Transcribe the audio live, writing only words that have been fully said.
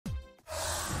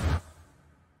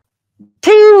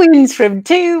tunes from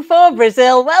 2 for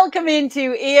Brazil. Welcome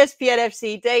into ESPN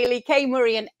FC Daily. Kay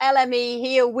Murray and LME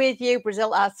here with you.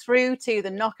 Brazil are through to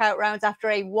the knockout rounds after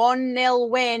a 1-0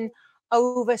 win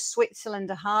over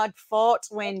Switzerland. A hard-fought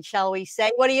win, shall we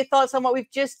say. What are your thoughts on what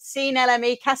we've just seen,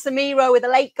 LME? Casemiro with a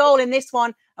late goal in this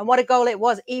one. And what a goal it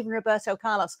was. Even Roberto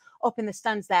Carlos up in the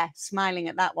stands there, smiling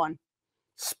at that one.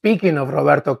 Speaking of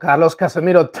Roberto Carlos,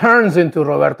 Casemiro turns into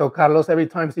Roberto Carlos every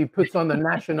time he puts on the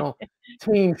national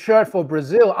team shirt for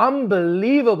Brazil.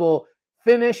 Unbelievable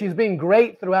finish. He's been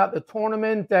great throughout the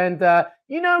tournament. And,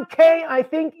 Kay, I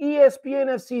think ESPN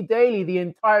FC Daily, the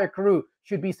entire crew,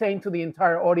 should be saying to the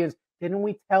entire audience, didn't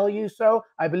we tell you so?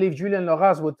 I believe Julien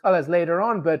Laurens will tell us later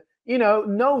on. But,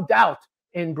 no doubt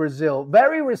in Brazil.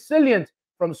 Very resilient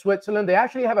from Switzerland. They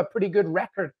actually have a pretty good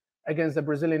record against the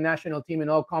Brazilian national team in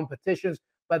all competitions.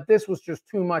 But this was just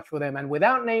too much for them. And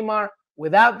without Neymar,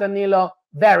 without Danilo,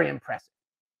 very impressive.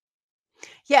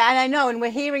 Yeah, and I know, and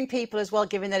we're hearing people as well,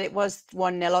 given that it was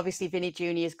 1-0. Obviously, Vinny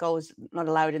Jr.'s goal was not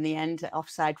allowed in the end,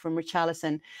 offside from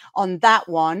Richarlison on that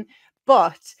one.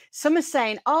 But some are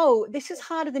saying, oh, this is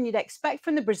harder than you'd expect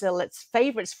from the Brazil. It's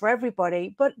favourites for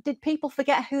everybody. But did people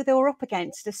forget who they were up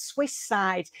against? The Swiss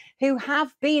side, who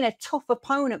have been a tough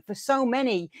opponent for so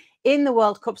many in the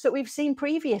World Cups that we've seen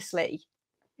previously.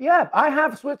 Yeah, I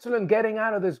have Switzerland getting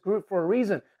out of this group for a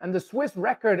reason. And the Swiss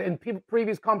record in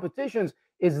previous competitions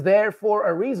is there for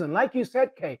a reason. Like you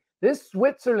said, Kay, this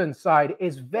Switzerland side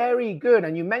is very good.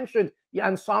 And you mentioned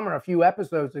Jan Sommer a few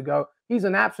episodes ago. He's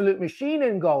an absolute machine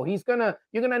in goal. You're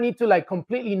gonna need to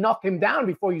completely knock him down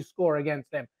before you score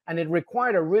against him. And it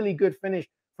required a really good finish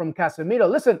from Casemiro.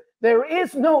 Listen, there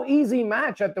is no easy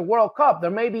match at the World Cup.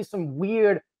 There may be some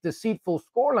weird, deceitful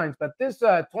scorelines, but this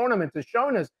tournament has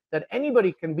shown us that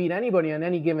anybody can beat anybody on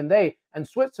any given day. And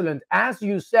Switzerland, as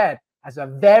you said, has a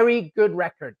very good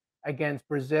record against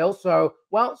Brazil. So,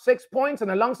 6 points,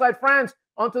 and alongside France,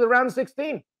 onto the round of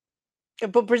 16.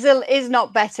 But Brazil is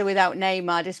not better without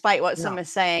Neymar, despite what some are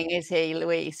saying, is he,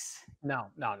 Luis? No.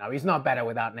 He's not better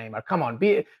without Neymar. Come on.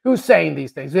 Who's saying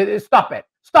these things? Stop it.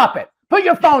 Stop it. Put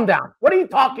your phone down. What are you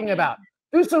talking about?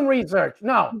 Do some research.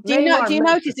 No. Do you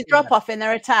notice a drop-off in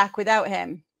their attack without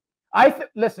him?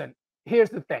 Listen, here's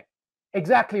the thing.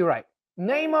 Exactly right.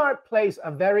 Neymar plays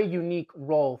a very unique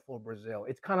role for Brazil.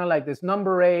 It's kind of like this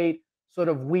number 8, sort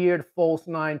of weird false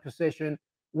 9 position,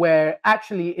 where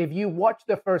actually, if you watch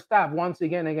the first half, once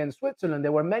again against Switzerland,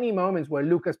 there were many moments where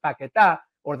Lucas Paquetá,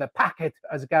 or the Packet,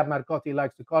 as Gab Marcotti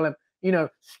likes to call him,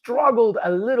 struggled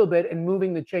a little bit in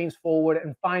moving the chains forward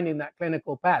and finding that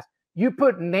clinical pass. You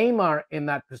put Neymar in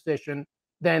that position,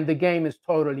 then the game is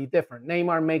totally different.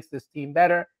 Neymar makes this team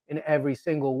better in every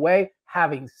single way.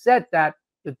 Having said that,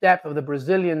 the depth of the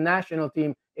Brazilian national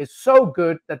team is so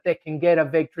good that they can get a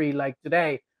victory like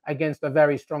today against a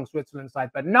very strong Switzerland side.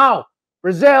 But no,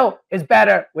 Brazil is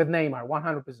better with Neymar,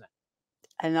 100%.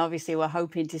 And obviously, we're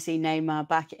hoping to see Neymar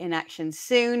back in action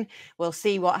soon. We'll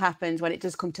see what happens when it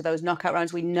does come to those knockout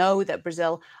rounds. We know that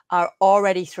Brazil are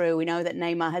already through. We know that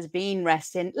Neymar has been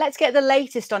resting. Let's get the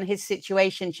latest on his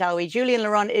situation, shall we? Julien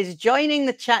Laurens is joining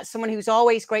the chat, someone who's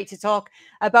always great to talk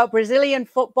about Brazilian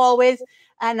football with,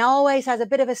 and always has a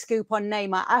bit of a scoop on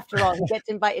Neymar. After all, he gets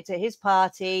invited to his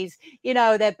parties.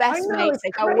 They're best mates.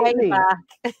 They go way back.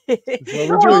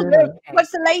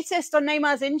 What's the latest on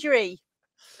Neymar's injury?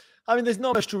 I mean, there's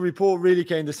not much to report, really,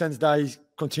 in the sense that he's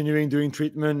continuing doing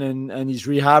treatment and his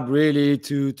rehab, really,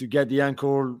 to get the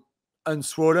ankle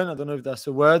unswollen. I don't know if that's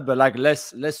a word, but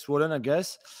less swollen, I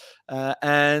guess.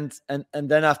 And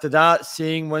then after that,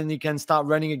 seeing when he can start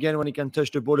running again, when he can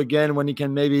touch the ball again, when he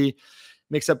can maybe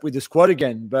mix up with the squad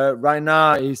again. But right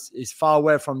now, he's far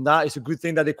away from that. It's a good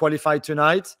thing that they qualified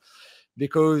tonight,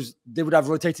 because they would have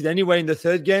rotated anyway in the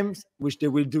third game, which they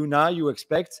will do now, you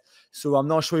expect. So I'm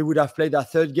not sure he would have played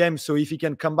that third game. So if he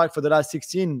can come back for the last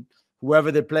 16,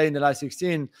 whoever they play in the last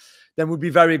 16, then would be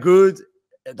very good.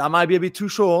 That might be a bit too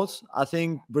short. I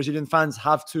think Brazilian fans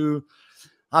have to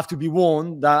be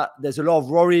warned that there's a lot of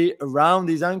worry around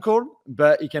his ankle,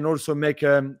 but he can also make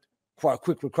quite a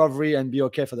quick recovery and be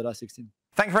okay for the last 16.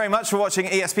 Thank you very much for watching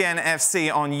ESPN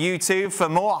FC on YouTube. For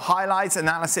more highlights,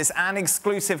 analysis and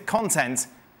exclusive content,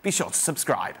 be sure to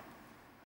subscribe.